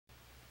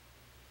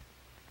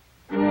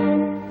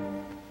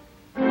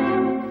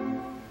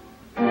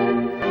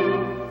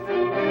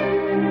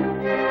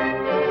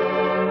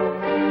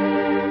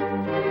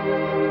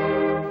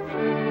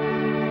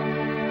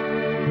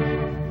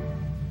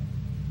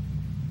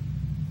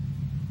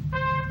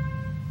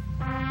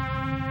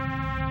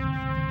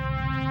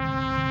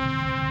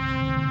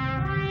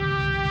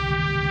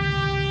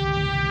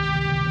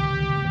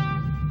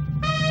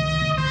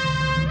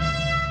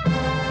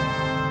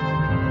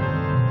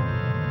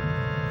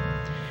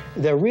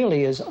there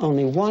really is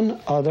only one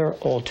other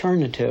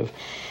alternative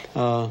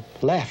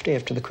left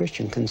after the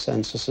Christian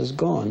consensus is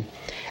gone,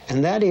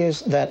 and that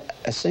is that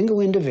a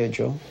single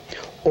individual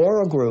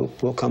or a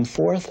group will come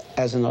forth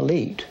as an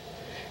elite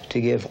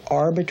to give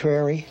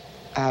arbitrary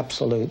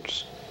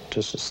absolutes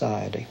to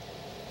society.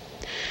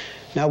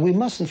 Now, we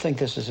mustn't think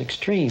this is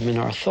extreme in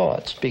our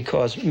thoughts,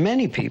 because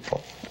many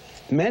people,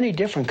 many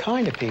different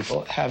kind of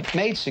people, have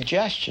made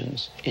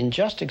suggestions in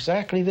just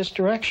exactly this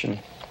direction.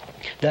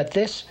 That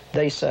this,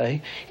 they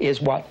say,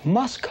 is what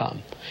must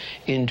come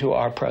into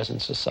our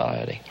present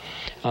society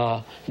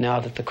now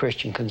that the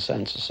Christian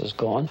consensus is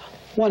gone.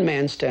 One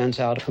man stands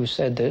out who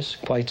said this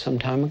quite some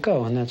time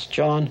ago, and that's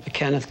John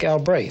Kenneth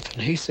Galbraith.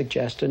 And he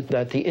suggested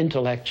that the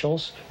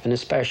intellectuals, and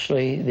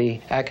especially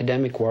the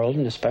academic world,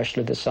 and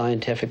especially the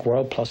scientific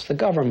world, plus the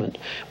government,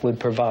 would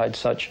provide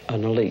such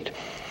an elite.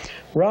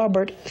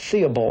 Robert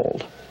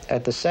Theobald,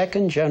 at the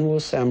Second General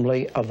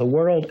Assembly of the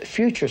World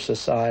Future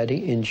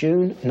Society in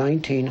June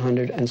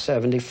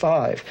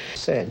 1975,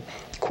 said,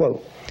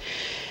 quote,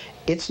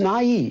 "It's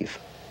naive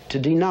to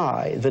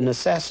deny the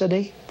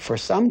necessity for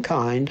some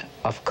kind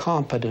of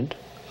competent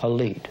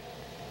elite,"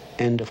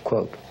 end of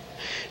quote.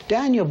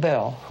 Daniel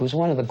Bell, who's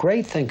one of the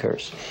great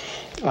thinkers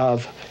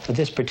of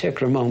this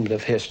particular moment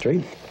of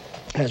history,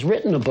 has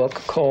written a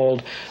book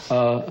called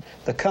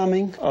The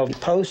Coming of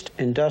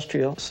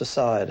Post-Industrial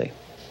Society.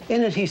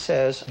 In it, he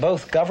says,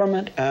 both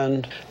government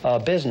and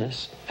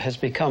business has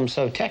become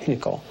so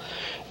technical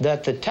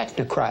that the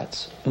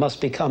technocrats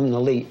must become an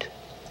elite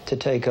to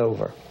take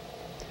over.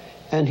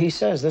 And he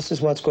says this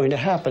is what's going to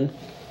happen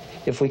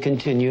if we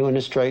continue in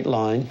a straight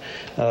line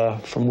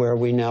from where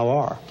we now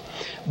are.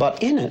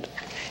 But in it,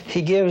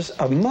 he gives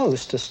a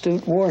most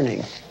astute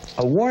warning.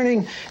 A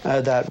warning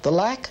that the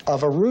lack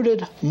of a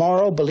rooted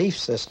moral belief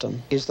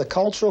system is the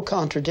cultural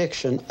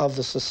contradiction of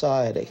the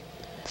society,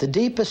 the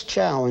deepest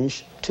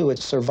challenge to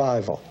its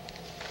survival.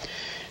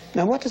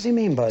 Now, what does he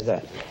mean by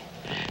that?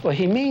 Well,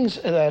 he means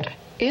that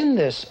in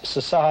this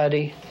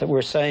society that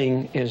we're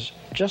saying is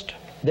just,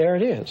 there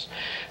it is,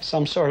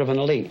 some sort of an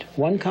elite,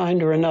 one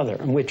kind or another,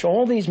 in which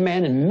all these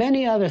men and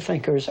many other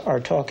thinkers are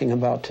talking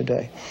about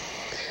today.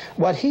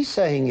 What he's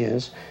saying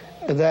is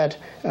that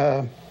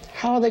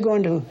how are they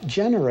going to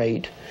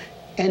generate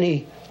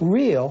any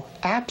real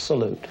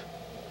absolute?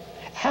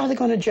 How are they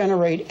going to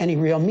generate any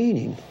real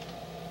meaning?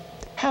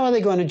 How are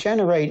they going to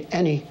generate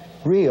any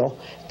real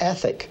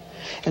ethic?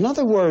 In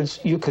other words,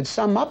 you could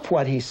sum up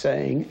what he's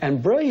saying,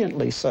 and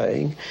brilliantly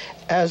saying,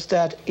 as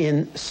that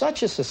in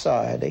such a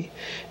society,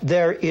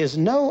 there is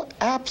no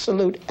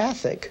absolute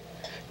ethic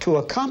to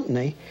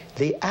accompany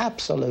the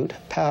absolute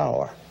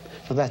power.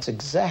 Well, that's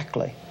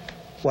exactly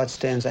what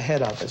stands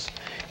ahead of us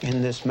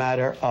in this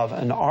matter of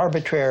an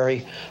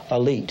arbitrary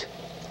elite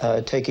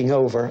taking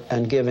over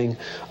and giving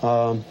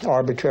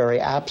arbitrary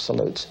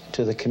absolutes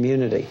to the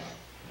community.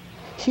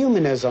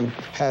 Humanism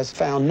has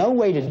found no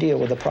way to deal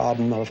with the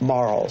problem of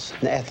morals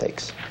and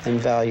ethics and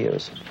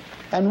values.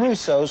 And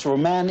Rousseau's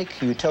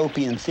romantic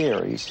utopian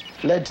theories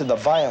led to the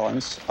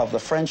violence of the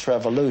French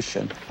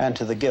Revolution and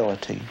to the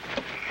guillotine.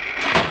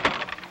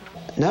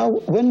 Now,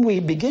 when we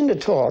begin to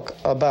talk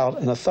about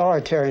an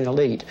authoritarian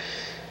elite,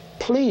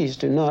 please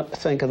do not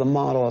think of the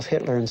model of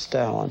Hitler and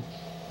Stalin.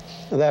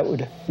 That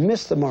would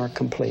miss the mark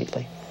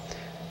completely.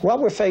 What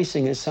we're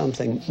facing is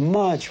something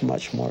much,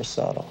 much more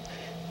subtle.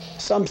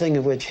 Something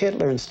of which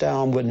Hitler and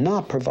Stalin would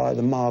not provide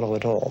the model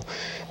at all.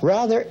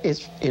 Rather,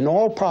 it's in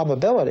all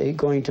probability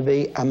going to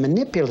be a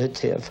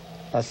manipulative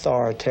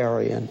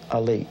authoritarian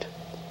elite.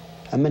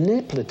 A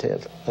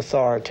manipulative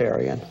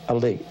authoritarian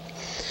elite.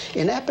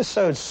 In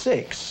episode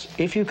 6,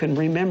 if you can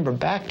remember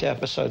back to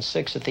episode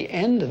 6, at the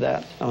end of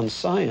that on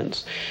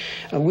science,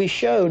 we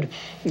showed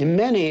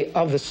many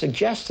of the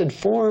suggested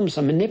forms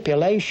of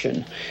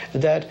manipulation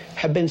that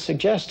have been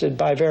suggested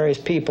by various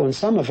people, and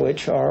some of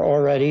which are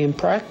already in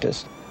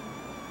practice.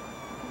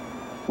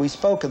 We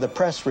spoke of the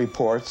press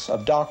reports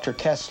of Dr.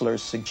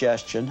 Kessler's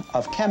suggestion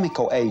of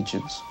chemical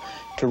agents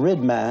to rid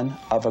man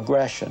of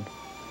aggression.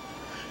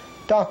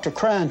 Dr.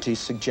 Cranty's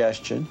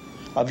suggestion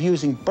of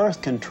using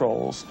birth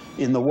controls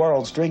in the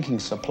world's drinking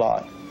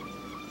supply.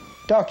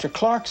 Dr.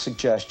 Clark's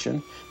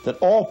suggestion that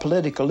all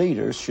political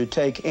leaders should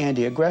take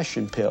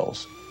anti-aggression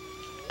pills.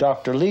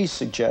 Dr. Lee's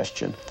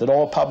suggestion that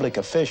all public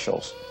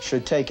officials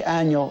should take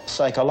annual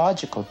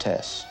psychological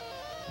tests.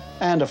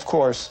 And, of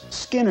course,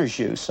 Skinner's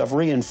use of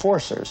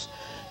reinforcers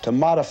to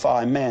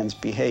modify man's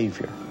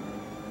behavior.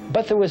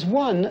 But there was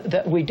one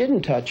that we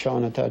didn't touch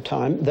on at that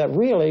time that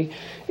really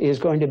is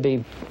going to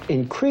be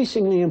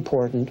increasingly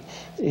important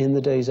in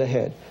the days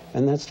ahead,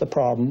 and that's the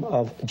problem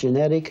of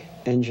genetic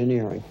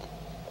engineering.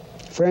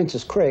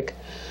 Francis Crick,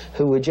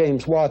 who with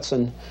James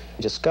Watson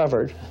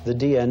discovered the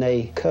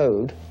DNA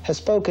code, has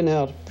spoken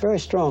out very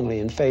strongly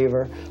in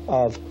favor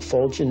of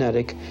full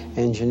genetic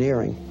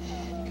engineering.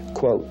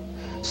 Quote,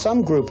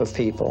 "Some group of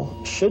people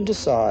should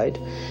decide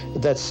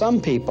that some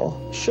people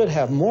should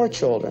have more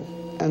children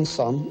and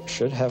some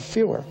should have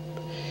fewer.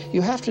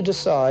 You have to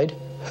decide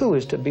who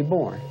is to be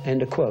born,"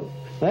 end of quote.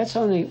 That's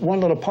only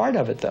one little part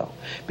of it, though,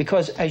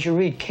 because as you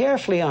read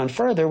carefully on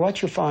further,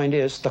 what you find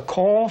is the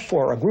call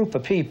for a group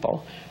of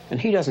people, and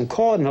he doesn't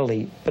call it an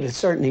elite, but it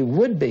certainly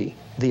would be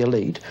the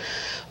elite,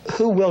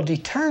 who will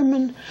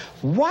determine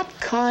what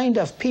kind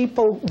of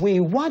people we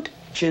want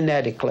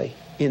genetically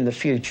in the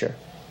future,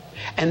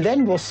 and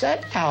then we'll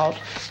set out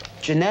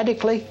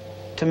genetically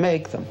to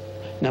make them.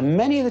 Now,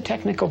 many of the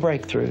technical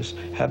breakthroughs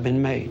have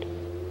been made.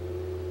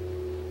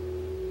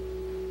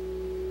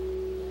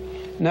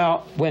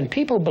 Now, when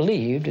people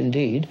believed,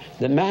 indeed,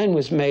 that man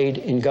was made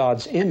in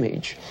God's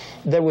image,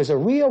 there was a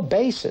real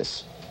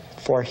basis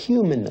for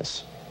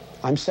humanness.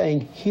 I'm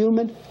saying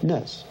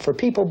humanness, for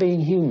people being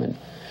human.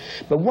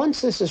 But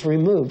once this is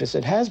removed, as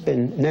it has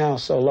been now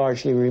so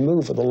largely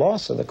removed with the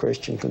loss of the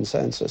Christian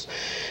consensus,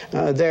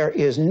 there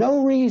is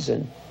no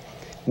reason,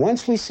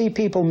 once we see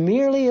people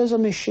merely as a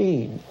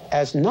machine,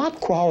 as not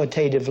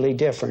qualitatively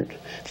different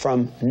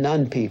from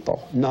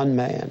non-people,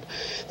 non-man,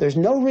 there's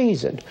no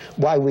reason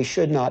why we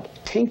should not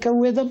tinker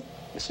with them.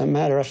 As a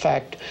matter of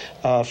fact,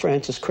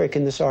 Francis Crick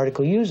in this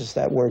article uses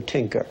that word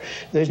tinker.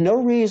 There's no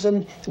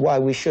reason why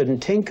we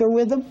shouldn't tinker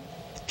with them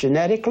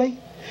genetically,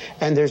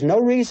 and there's no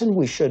reason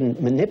we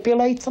shouldn't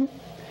manipulate them,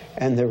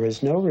 and there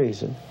is no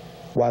reason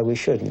why we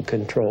shouldn't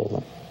control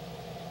them.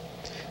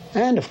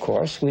 And, of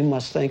course, we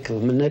must think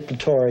of the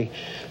manipulatory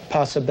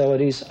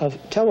possibilities of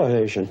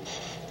television.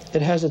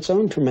 It has its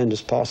own tremendous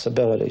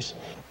possibilities.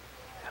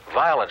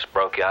 Violence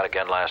broke out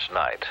again last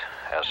night,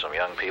 as some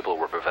young people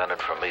were prevented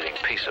from meeting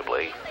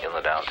peaceably in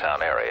the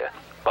downtown area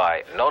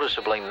by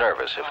noticeably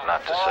nervous, if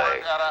not to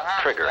say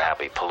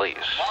trigger-happy police.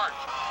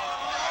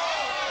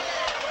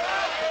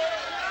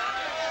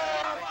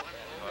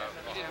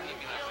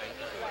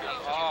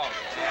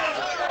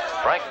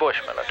 Frank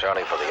Bushman,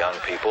 attorney for the young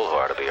people who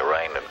are to be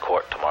arraigned in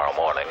court tomorrow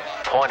morning,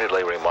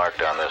 pointedly remarked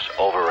on this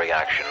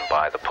overreaction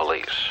by the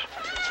police.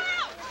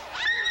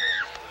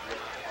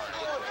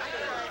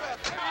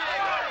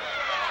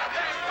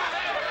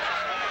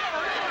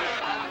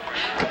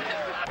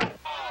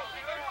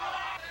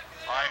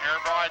 I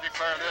hereby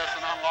declare this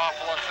an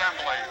unlawful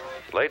assembly.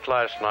 Late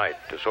last night,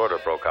 disorder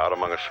broke out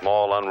among a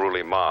small,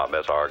 unruly mob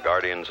as our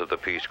guardians of the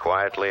peace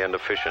quietly and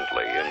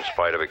efficiently, in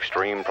spite of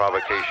extreme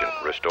provocation,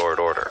 restored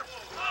order.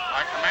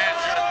 I command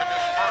you to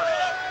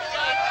disperse,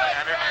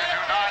 and if you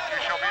do not, you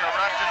shall be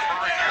arrested for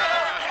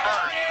refusal to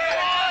disperse.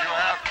 You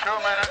have 2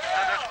 minutes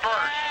to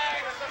disperse.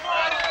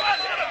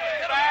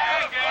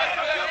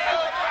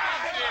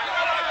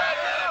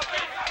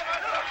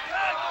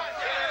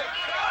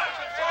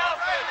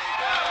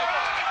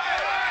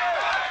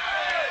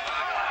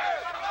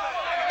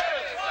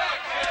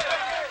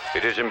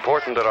 It is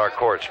important that our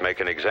courts make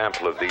an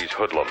example of these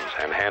hoodlums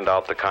and hand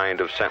out the kind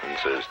of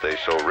sentences they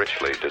so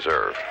richly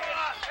deserve.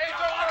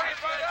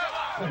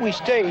 We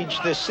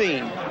staged this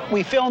scene.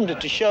 We filmed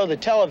it to show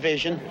that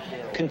television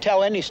can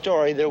tell any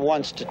story that it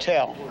wants to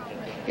tell.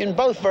 In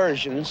both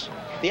versions,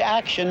 the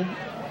action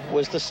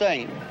was the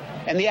same,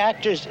 and the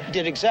actors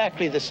did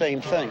exactly the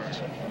same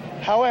things.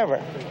 However,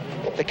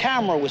 the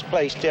camera was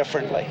placed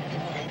differently.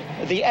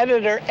 The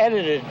editor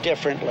edited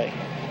differently,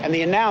 and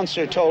the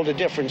announcer told a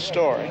different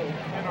story.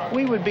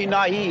 We would be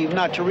naive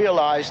not to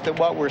realize that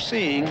what we're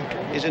seeing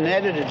is an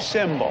edited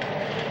symbol.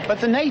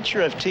 But the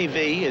nature of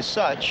TV is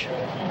such,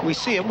 we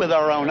see it with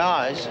our own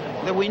eyes,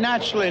 that we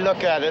naturally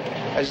look at it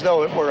as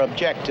though it were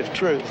objective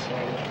truth.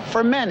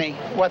 For many,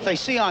 what they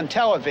see on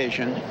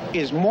television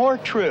is more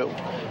true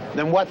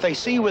than what they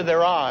see with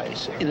their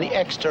eyes in the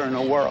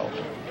external world.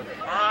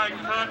 All right,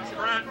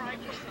 cut.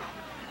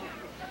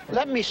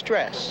 Let me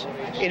stress,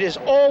 it is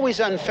always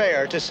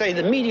unfair to say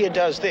the media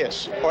does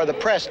this or the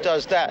press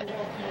does that.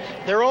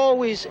 There are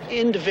always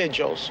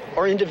individuals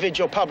or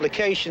individual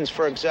publications,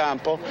 for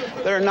example,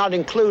 that are not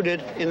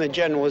included in the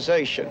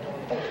generalization.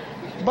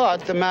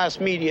 But the mass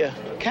media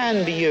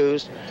can be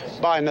used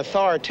by an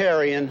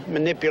authoritarian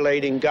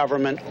manipulating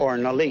government or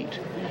an elite.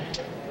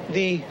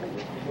 The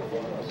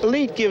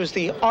elite gives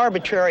the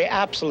arbitrary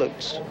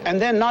absolutes, and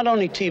then not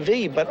only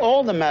TV, but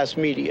all the mass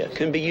media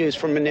can be used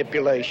for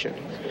manipulation.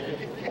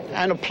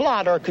 And a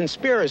plot or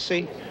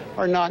conspiracy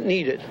are not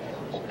needed.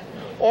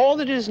 All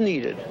that is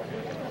needed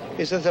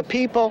is that the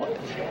people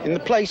in the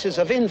places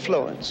of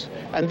influence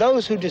and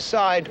those who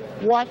decide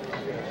what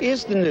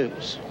is the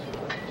news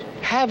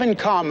have in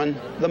common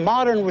the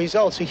modern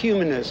results of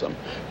humanism,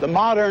 the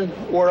modern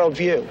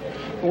worldview,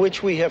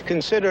 which we have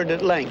considered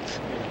at length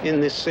in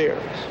this series.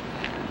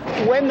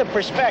 When the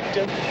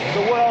perspective,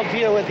 the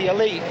worldview of the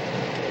elite,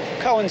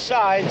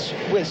 coincides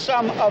with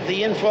some of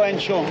the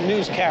influential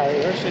news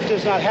carriers, it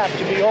does not have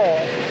to be all,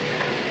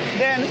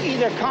 then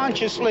either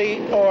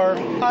consciously or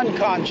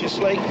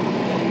unconsciously,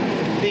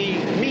 the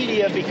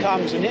media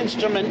becomes an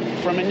instrument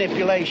for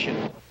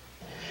manipulation.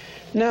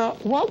 Now,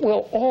 what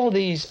will all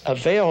these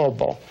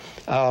available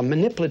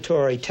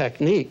manipulatory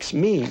techniques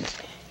mean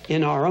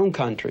in our own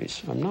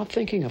countries? I'm not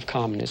thinking of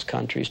communist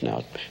countries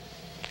now,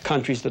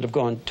 countries that have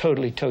gone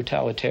totally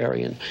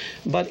totalitarian,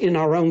 but in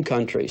our own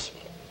countries.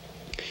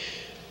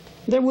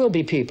 There will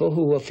be people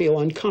who will feel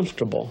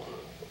uncomfortable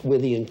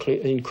with the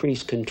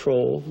increased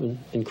control and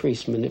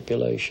increased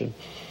manipulation.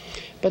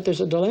 But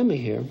there's a dilemma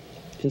here.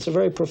 It's a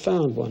very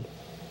profound one.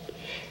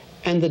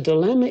 And the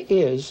dilemma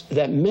is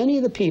that many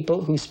of the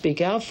people who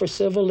speak out for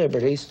civil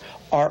liberties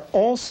are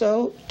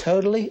also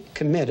totally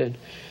committed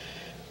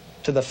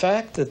to the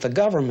fact that the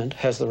government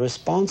has the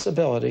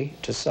responsibility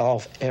to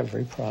solve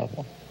every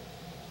problem.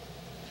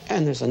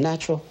 And there's a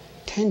natural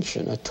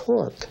tension, a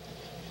torque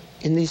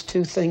in these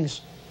two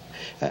things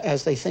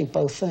as they think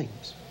both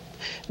things.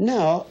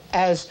 Now,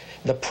 as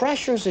the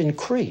pressures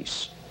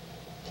increase,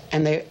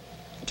 and they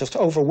just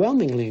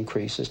overwhelmingly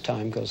increase as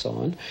time goes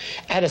on,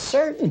 at a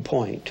certain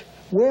point,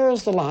 where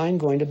is the line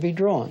going to be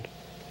drawn?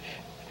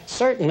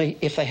 Certainly,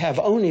 if they have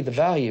only the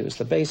values,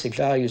 the basic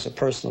values of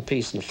personal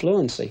peace and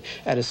affluency,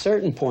 at a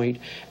certain point,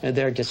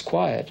 their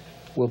disquiet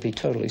will be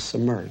totally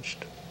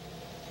submerged.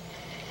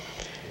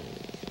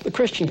 The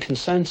Christian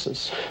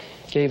consensus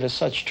gave us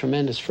such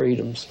tremendous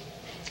freedoms.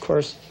 Of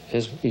course,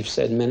 as we've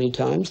said many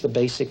times, the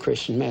basic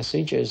Christian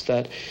message is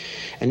that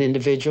an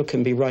individual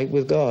can be right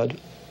with God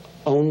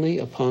only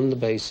upon the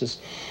basis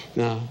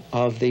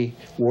of the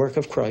work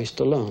of Christ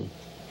alone.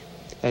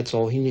 That's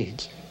all he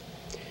needs.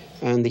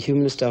 And the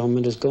humanist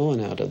element is gone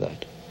out of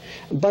that.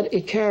 But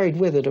it carried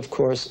with it, of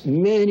course,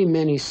 many,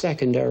 many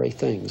secondary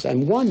things.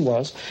 And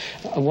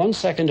one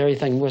secondary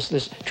thing was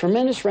this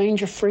tremendous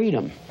range of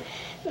freedom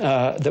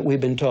that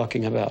we've been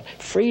talking about.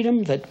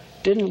 Freedom that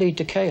didn't lead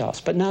to chaos.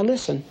 But now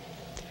listen,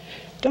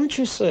 don't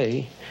you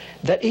see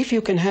that if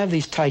you can have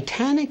these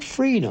titanic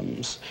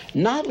freedoms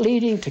not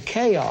leading to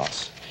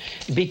chaos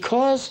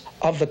because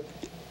of the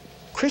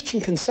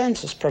Christian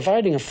consensus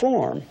providing a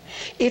form,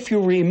 if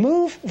you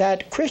remove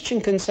that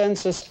Christian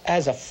consensus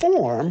as a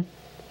form,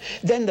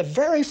 then the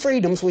very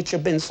freedoms which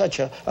have been such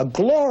a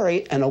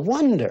glory and a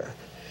wonder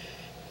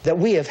that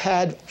we have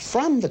had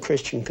from the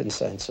Christian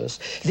consensus,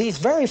 these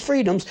very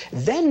freedoms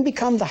then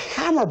become the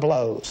hammer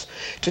blows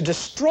to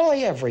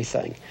destroy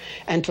everything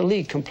and to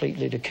lead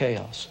completely to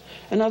chaos.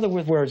 In other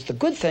words, the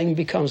good thing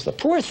becomes the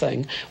poor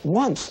thing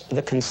once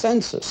the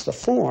consensus, the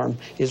form,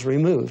 is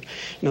removed.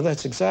 Now,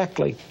 that's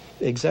exactly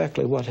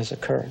what has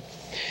occurred.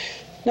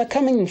 Now,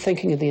 coming and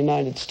thinking of the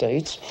United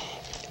States,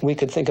 we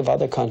could think of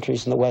other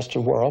countries in the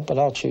Western world, but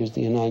I'll choose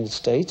the United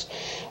States.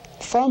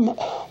 From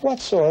what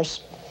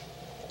source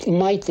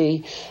might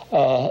the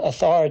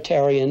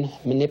authoritarian,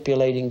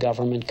 manipulating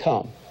government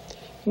come?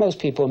 Most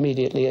people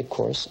immediately, of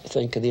course,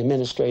 think of the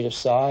administrative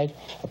side,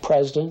 a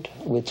president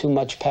with too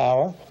much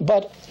power.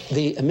 But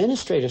the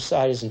administrative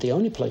side isn't the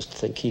only place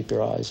to keep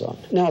your eyes on.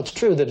 Now, it's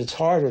true that it's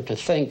harder to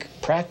think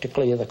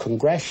practically of the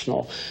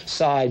congressional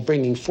side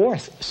bringing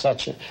forth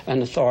such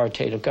an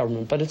authoritative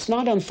government, but it's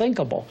not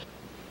unthinkable.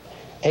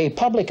 A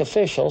public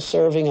official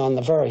serving on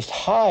the very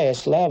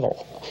highest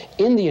level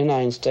in the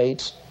United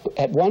States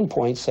at one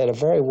point said a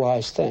very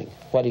wise thing.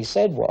 What he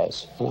said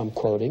was, and I'm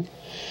quoting,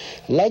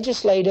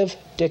 "Legislative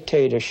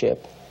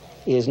dictatorship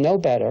is no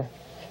better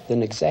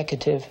than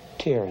executive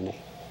tyranny."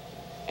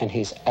 And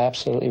he's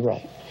absolutely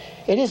right.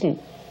 It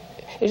isn't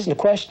a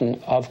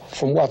question of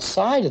from what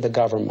side of the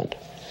government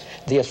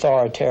the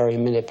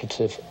authoritarian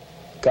manipulative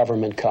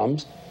government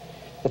comes.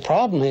 The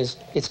problem is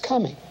it's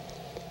coming.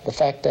 The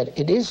fact that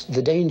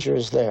the danger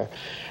is there.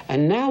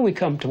 And now we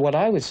come to what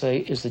I would say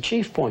is the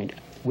chief point.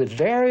 With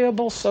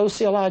variable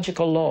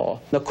sociological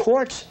law, the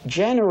courts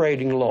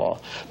generating law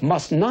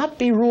must not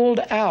be ruled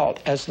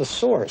out as the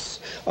source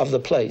of the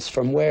place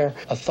from where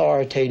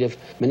authoritative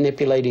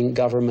manipulating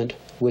government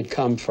would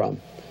come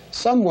from.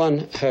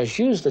 Someone has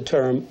used the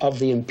term of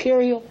the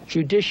imperial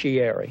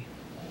judiciary.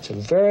 It's a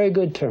very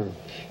good term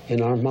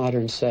in our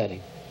modern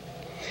setting.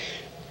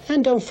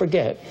 And don't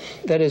forget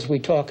that as we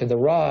talk of the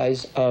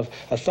rise of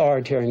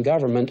authoritarian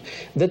government,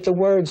 that the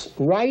words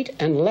right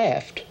and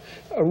left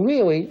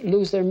really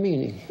lose their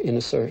meaning in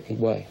a certain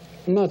way.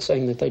 I'm not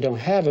saying that they don't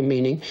have a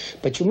meaning,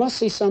 but you must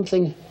see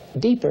something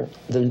deeper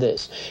than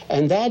this.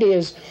 And that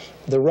is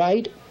the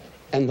right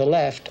and the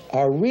left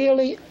are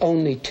really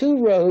only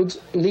two roads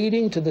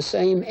leading to the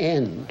same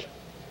end.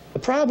 The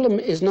problem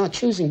is not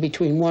choosing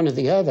between one or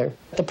the other.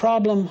 The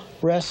problem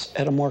rests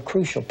at a more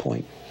crucial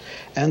point,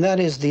 and that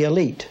is the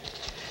elite,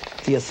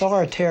 the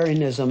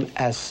authoritarianism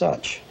as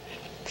such,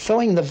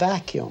 filling the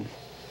vacuum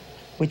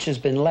which has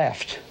been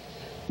left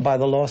by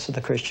the loss of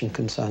the Christian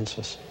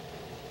consensus.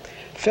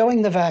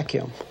 Filling the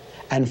vacuum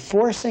and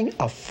forcing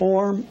a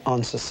form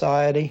on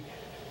society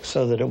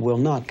so that it will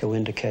not go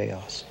into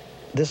chaos.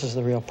 This is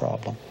the real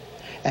problem.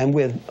 And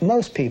with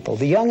most people,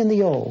 the young and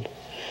the old,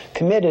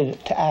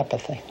 committed to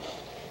apathy,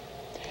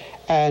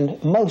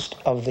 and most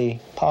of the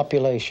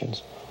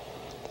populations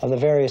of the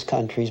various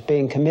countries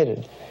being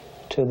committed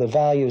to the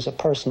values of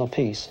personal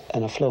peace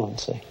and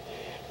affluency,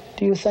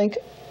 do you think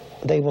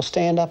they will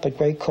stand up at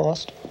great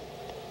cost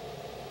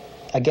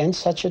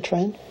against such a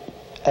trend,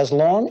 as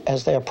long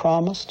as they are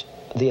promised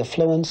the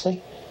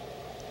affluency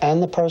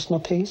and the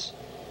personal peace?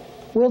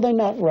 Will they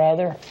not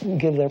rather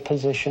give their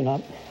position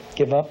up,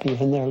 give up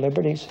even their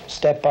liberties,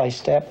 step by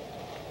step,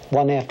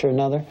 one after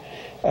another,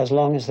 as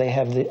long as they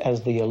have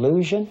the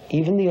illusion,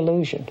 even the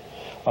illusion,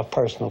 of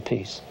personal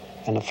peace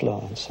and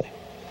affluency?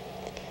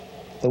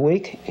 The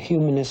weak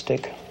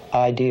humanistic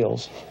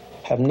ideals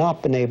have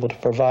not been able to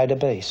provide a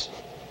base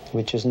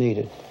which is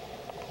needed.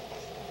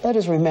 Let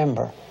us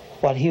remember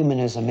what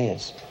humanism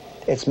is.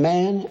 It's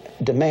man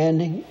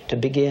demanding to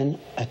begin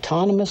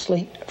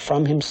autonomously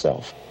from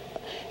himself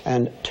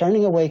and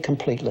turning away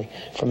completely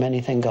from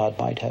anything God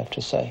might have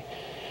to say.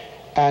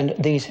 And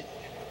this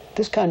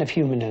kind of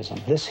humanism,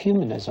 this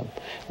humanism,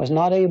 was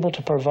not able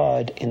to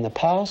provide in the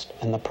past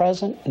and the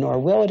present, nor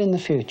will it in the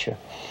future,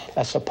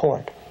 a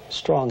support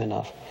strong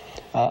enough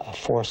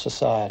for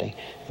society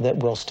that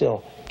will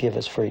still give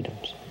us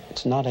freedoms.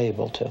 It's not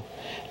able to.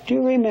 Do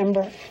you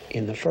remember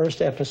in the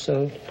first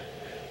episode,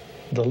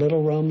 the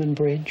little Roman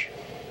bridge?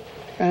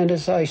 And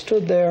as I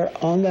stood there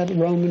on that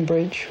Roman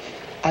bridge,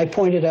 I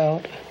pointed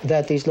out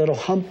that these little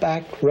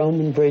humpbacked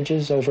Roman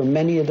bridges over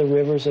many of the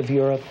rivers of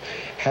Europe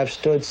have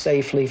stood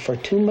safely for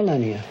 2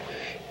 millennia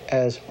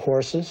as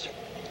horses,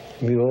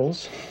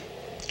 mules,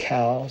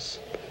 cows,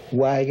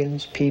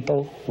 wagons,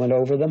 people went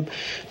over them.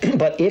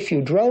 But if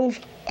you drove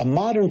a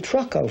modern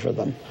truck over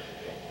them,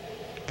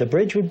 the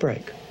bridge would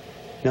break.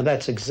 Now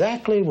that's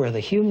exactly where the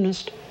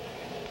humanist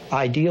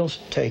ideals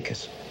take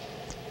us.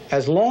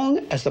 As long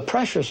as the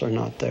pressures are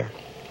not there,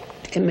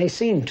 it may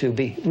seem to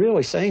be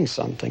really saying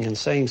something and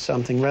saying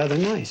something rather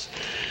nice.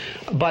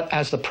 But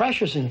as the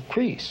pressures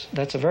increase,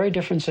 that's a very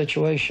different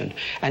situation.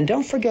 And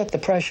don't forget the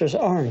pressures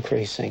are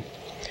increasing.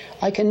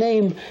 I can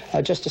name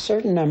just a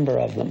certain number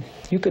of them.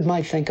 You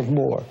might think of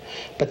more.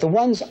 But the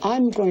ones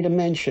I'm going to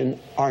mention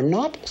are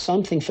not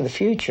something for the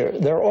future.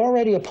 They're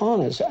already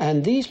upon us.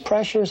 And these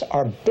pressures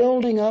are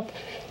building up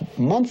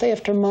month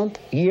after month,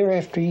 year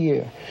after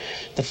year.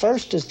 The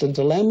first is the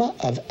dilemma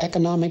of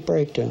economic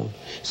breakdown,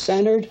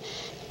 centered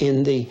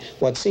in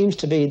what seems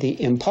to be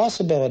the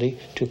impossibility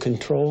to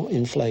control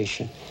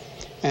inflation.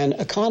 And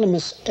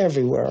economists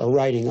everywhere are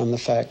writing on the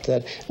fact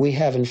that we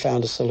haven't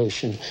found a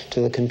solution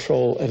to the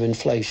control of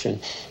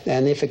inflation.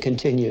 And if it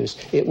continues,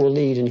 it will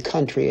lead in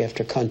country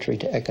after country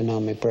to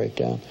economic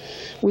breakdown.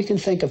 We can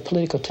think of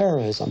political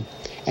terrorism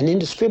and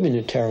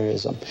indiscriminate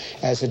terrorism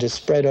as it is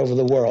spread over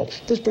the world.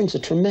 This brings a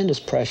tremendous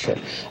pressure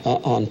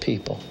on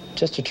people,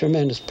 just a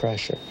tremendous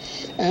pressure.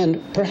 And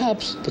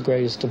perhaps the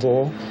greatest of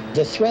all,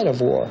 the threat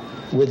of war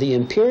with the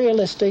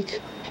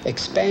imperialistic,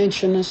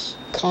 expansionist,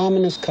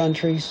 communist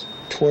countries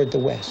toward the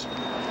West.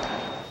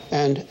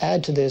 And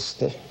add to this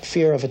the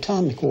fear of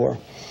atomic war.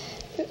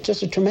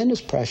 Just a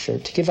tremendous pressure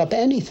to give up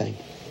anything,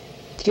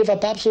 to give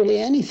up absolutely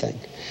anything,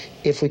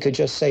 if we could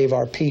just save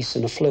our peace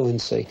and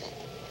affluency.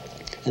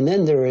 And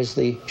then there is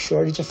the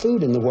shortage of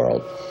food in the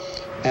world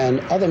and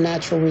other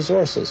natural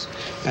resources.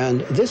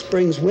 And this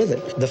brings with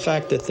it the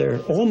fact that there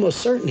almost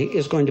certainly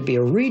is going to be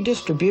a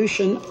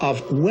redistribution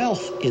of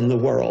wealth in the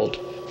world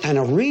and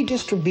a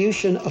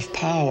redistribution of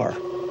power.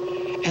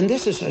 And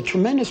this is a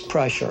tremendous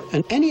pressure.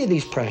 And any of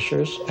these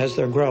pressures, as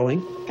they're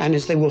growing, and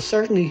as they will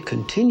certainly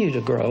continue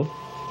to grow,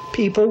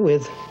 people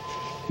with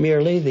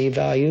merely the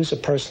values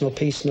of personal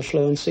peace and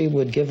affluency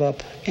would give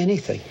up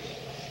anything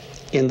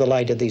in the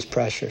light of these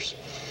pressures.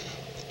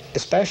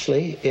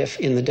 Especially if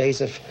in the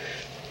days of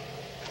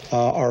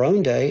our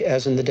own day,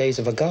 as in the days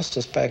of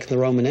Augustus back in the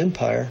Roman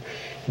Empire,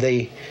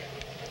 the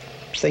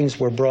things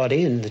were brought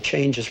in, the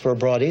changes were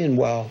brought in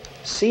while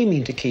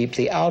seeming to keep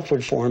the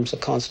outward forms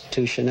of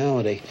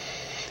constitutionality.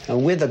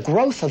 And with the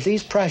growth of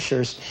these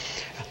pressures,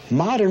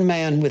 modern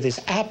man with his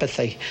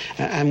apathy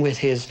and with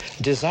his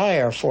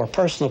desire for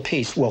personal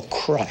peace will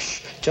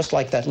crush, just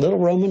like that little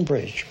Roman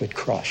bridge would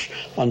crush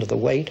under the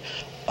weight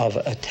of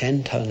a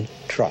 10-ton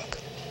truck.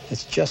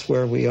 It's just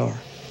where we are.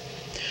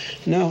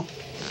 Now,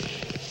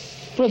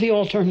 what are the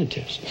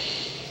alternatives?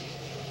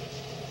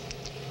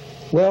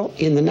 Well,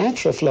 in the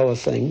natural flow of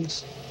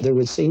things, there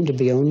would seem to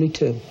be only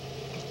two.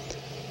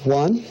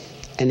 One,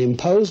 an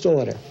imposed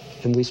order.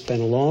 And we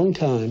spent a long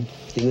time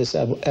in this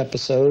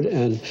episode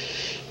and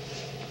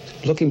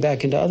looking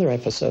back into other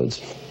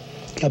episodes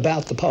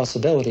about the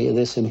possibility of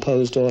this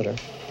imposed order.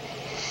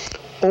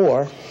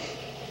 Or,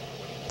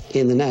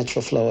 in the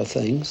natural flow of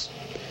things,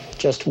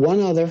 just one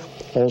other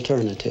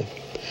alternative.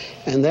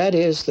 And that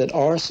is that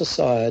our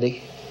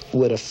society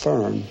would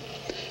affirm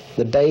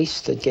the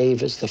base that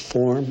gave us the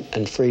form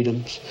and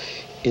freedoms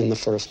in the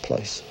first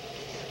place.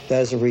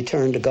 That is a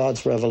return to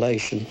God's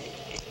revelation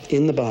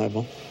in the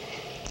Bible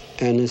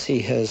and as he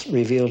has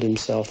revealed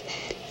himself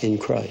in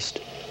Christ.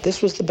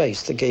 This was the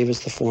base that gave us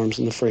the forms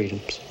and the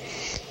freedoms.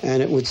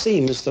 And it would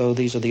seem as though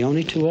these are the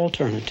only two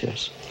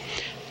alternatives.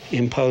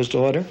 Imposed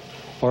order,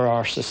 or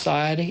our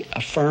society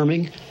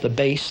affirming the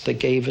base that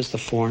gave us the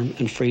form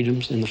and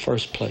freedoms in the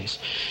first place.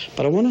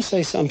 But I want to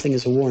say something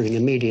as a warning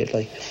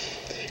immediately.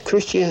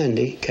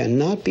 Christianity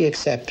cannot be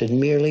accepted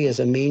merely as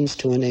a means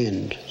to an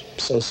end,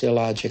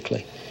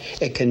 sociologically.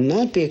 It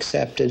cannot be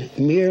accepted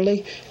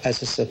merely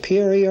as a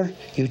superior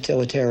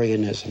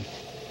utilitarianism.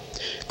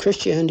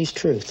 Christianity's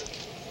truth,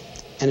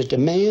 and it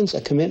demands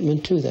a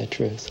commitment to that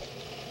truth.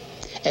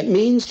 It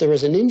means there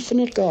is an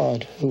infinite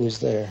God who is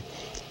there,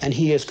 and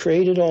he has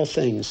created all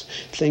things.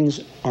 Things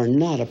are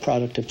not a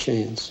product of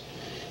chance.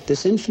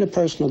 This infinite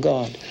personal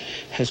God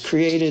has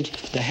created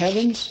the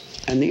heavens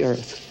and the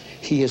earth.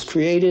 He has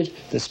created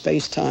the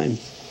space-time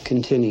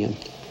continuum.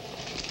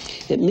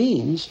 It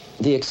means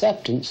the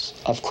acceptance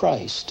of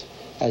Christ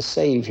as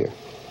Savior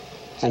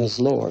and as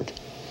Lord.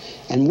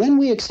 And when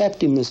we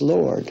accept Him as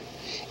Lord,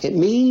 it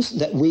means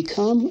that we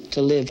come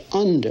to live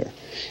under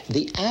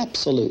the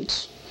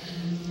absolutes,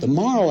 the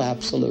moral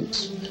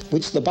absolutes,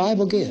 which the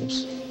Bible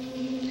gives,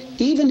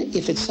 even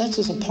if it sets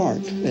us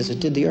apart, as it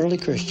did the early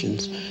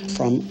Christians,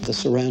 from the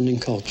surrounding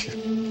culture.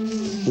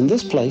 In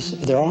this place,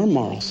 there are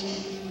morals,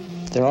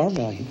 there are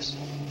values,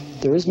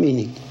 there is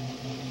meaning,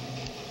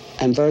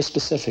 and very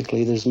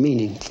specifically, there's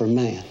meaning for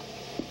man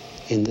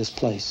in this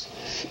place.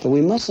 But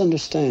we must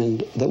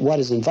understand that what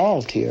is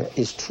involved here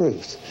is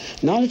truth,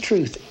 not a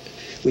truth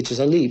which is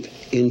a leap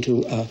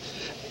into an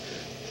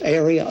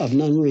area of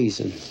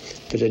non-reason,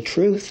 but a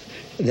truth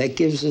that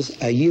gives us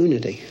a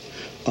unity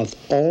of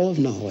all of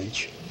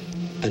knowledge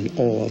and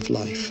all of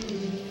life.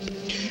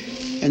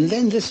 And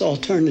then this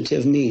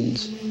alternative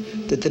means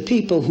that the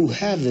people who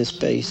have this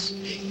base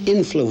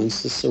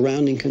influence the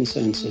surrounding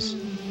consensus,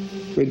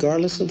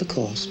 regardless of the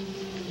cost.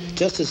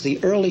 Just as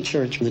the early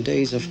church in the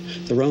days of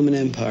the Roman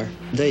Empire,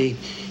 they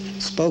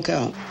spoke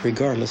out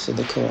regardless of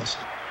the cost.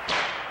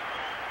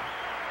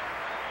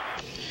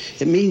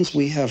 It means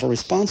we have a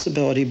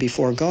responsibility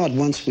before God,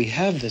 once we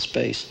have this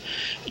base,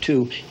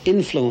 to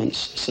influence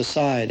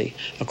society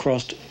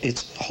across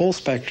its whole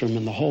spectrum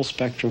and the whole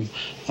spectrum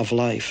of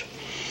life.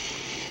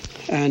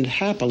 And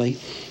happily,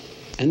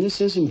 and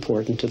this is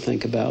important to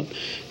think about,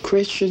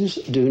 Christians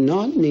do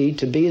not need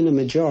to be in a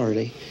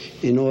majority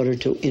in order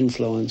to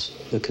influence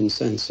the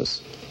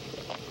consensus.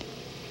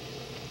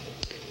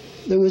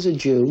 There was a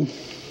Jew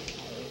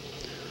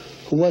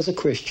who was a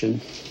Christian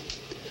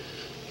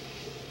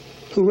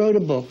who wrote a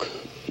book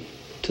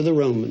to the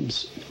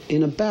Romans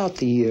in about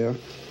the year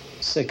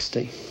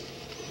 60.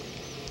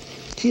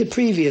 He had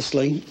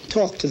previously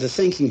talked to the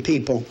thinking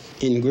people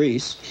in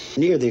Greece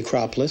near the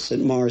Acropolis at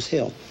Mars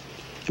Hill.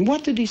 And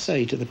what did he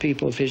say to the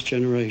people of his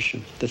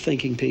generation, the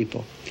thinking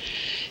people?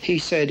 He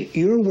said,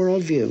 your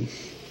worldview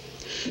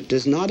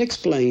does not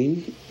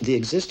explain the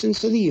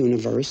existence of the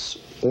universe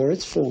or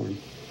its form,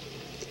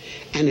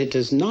 and it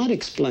does not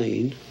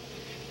explain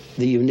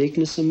the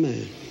uniqueness of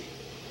man.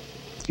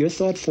 Your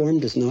thought form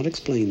does not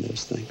explain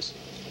those things.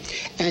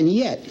 And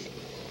yet,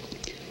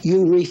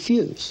 you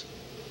refuse,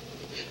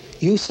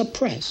 you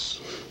suppress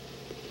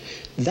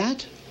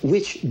that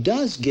which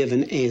does give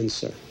an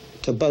answer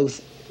to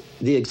both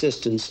the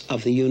existence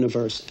of the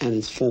universe and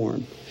its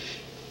form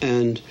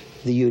and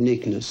the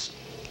uniqueness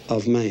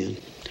of man.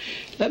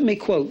 Let me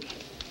quote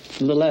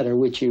from the letter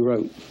which he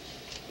wrote.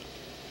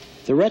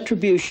 The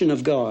retribution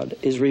of God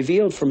is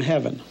revealed from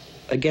heaven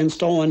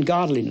against all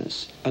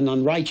ungodliness and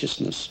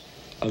unrighteousness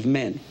of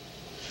men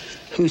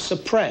who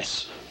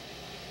suppress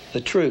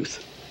the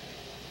truth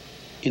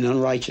in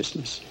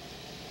unrighteousness.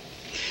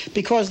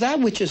 Because that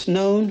which is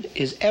known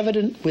is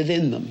evident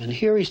within them. And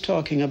here he's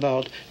talking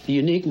about the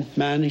unique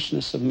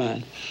mannishness of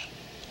man.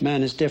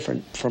 Man is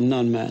different from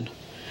non-man.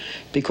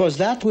 Because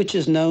that which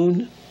is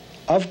known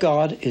of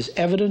God is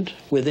evident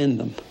within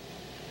them.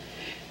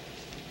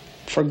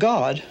 For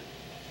God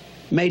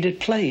made it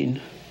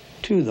plain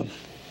to them.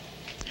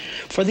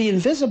 For the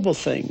invisible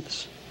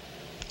things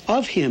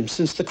of him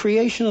since the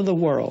creation of the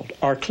world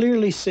are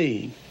clearly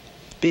seen,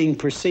 being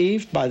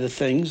perceived by the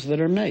things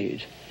that are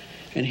made.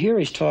 And here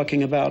he's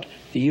talking about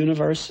the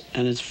universe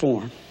and its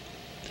form.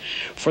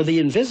 For the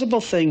invisible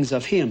things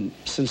of him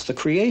since the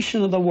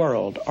creation of the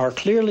world are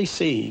clearly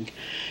seen,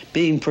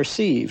 being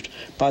perceived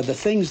by the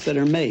things that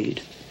are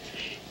made,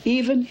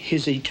 even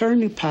his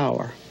eternal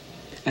power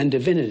and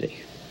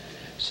divinity,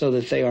 so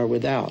that they are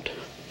without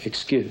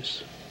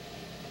excuse.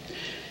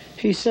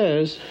 He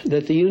says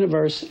that the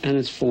universe and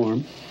its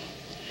form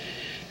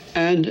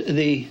and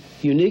the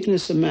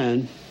uniqueness of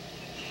man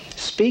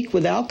speak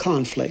without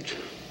conflict,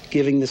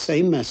 giving the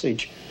same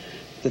message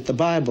that the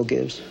Bible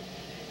gives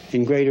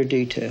in greater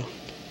detail.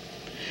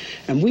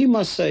 And we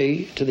must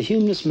say to the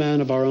humanist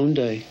man of our own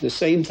day the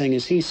same thing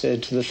as he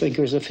said to the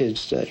thinkers of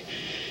his day.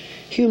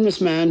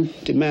 Humanist man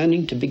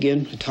demanding to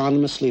begin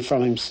autonomously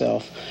from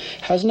himself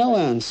has no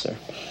answer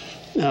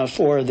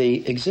for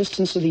the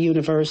existence of the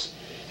universe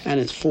and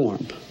its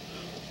form,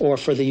 or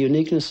for the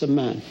uniqueness of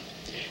man,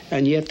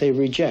 and yet they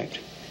reject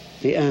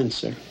the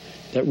answer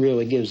that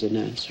really gives an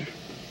answer.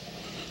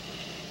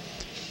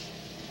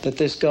 That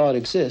this God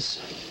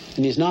exists,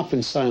 and he's not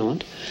been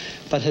silent,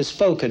 but has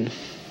spoken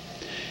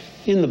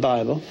in the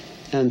Bible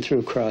and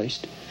through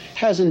Christ,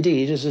 has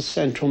indeed as a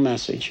central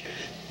message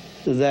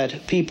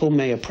that people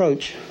may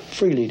approach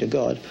freely to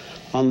God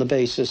on the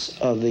basis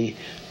of the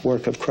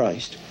work of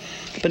Christ.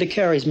 But it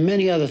carries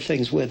many other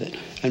things with it.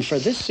 And for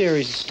this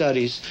series of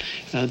studies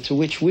to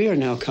which we are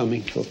now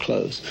coming to a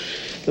close,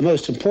 the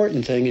most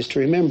important thing is to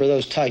remember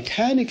those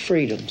titanic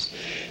freedoms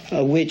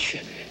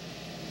which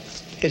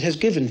it has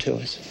given to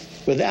us,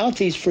 without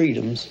these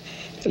freedoms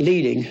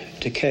leading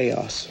to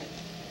chaos.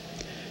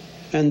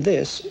 And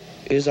this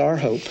is our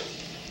hope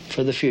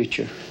for the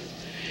future.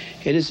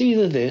 It is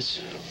either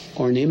this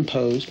or an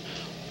imposed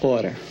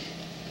order.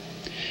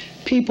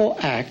 People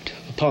act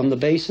upon the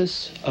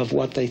basis of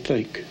what they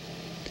think.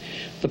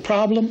 The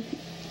problem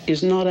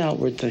is not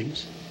outward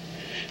things.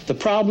 The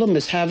problem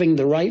is having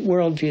the right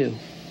worldview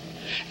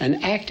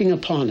and acting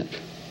upon it.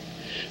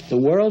 The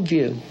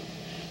worldview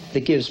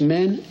that gives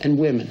men and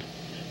women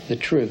the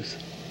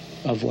truth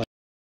of what